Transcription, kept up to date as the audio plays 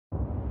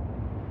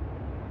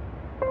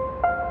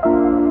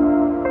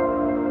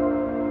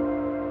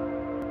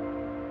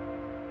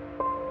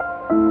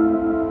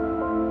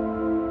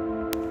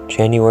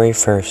January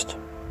 1st.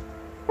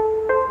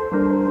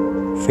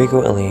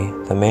 Frequently,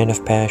 the man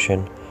of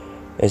passion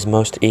is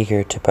most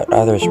eager to put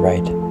others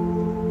right,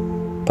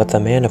 but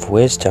the man of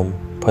wisdom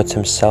puts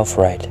himself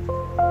right.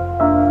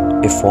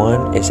 If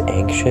one is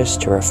anxious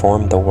to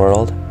reform the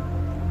world,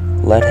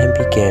 let him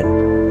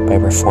begin by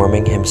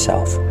reforming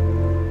himself.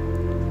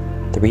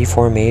 The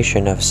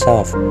reformation of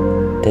self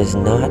does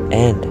not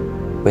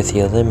end with the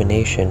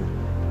elimination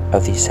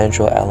of the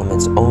essential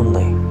elements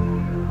only.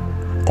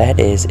 That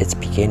is its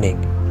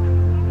beginning.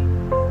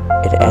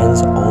 It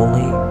ends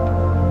only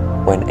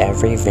when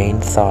every vain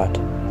thought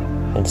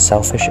and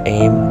selfish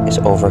aim is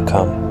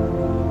overcome.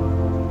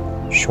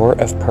 Short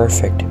of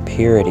perfect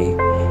purity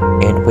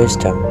and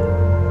wisdom,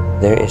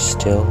 there is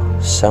still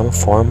some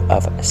form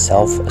of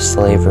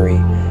self-slavery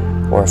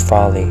or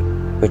folly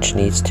which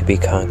needs to be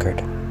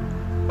conquered.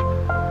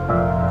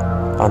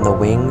 On the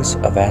wings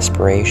of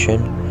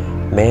aspiration,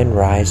 man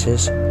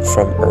rises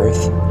from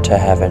earth to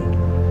heaven,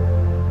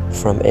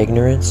 from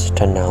ignorance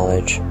to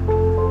knowledge,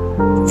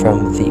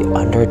 from the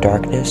under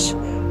darkness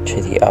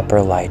to the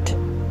upper light.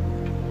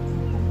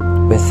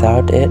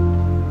 Without it,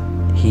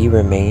 he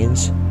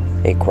remains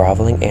a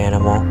groveling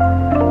animal,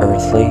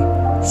 earthly,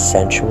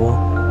 sensual,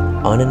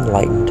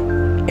 unenlightened,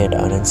 and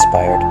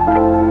uninspired.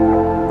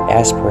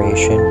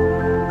 Aspiration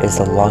is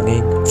the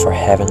longing for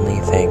heavenly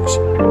things.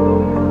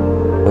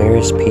 Where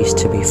is peace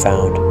to be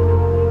found?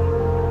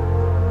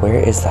 Where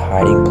is the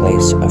hiding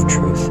place of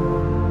truth?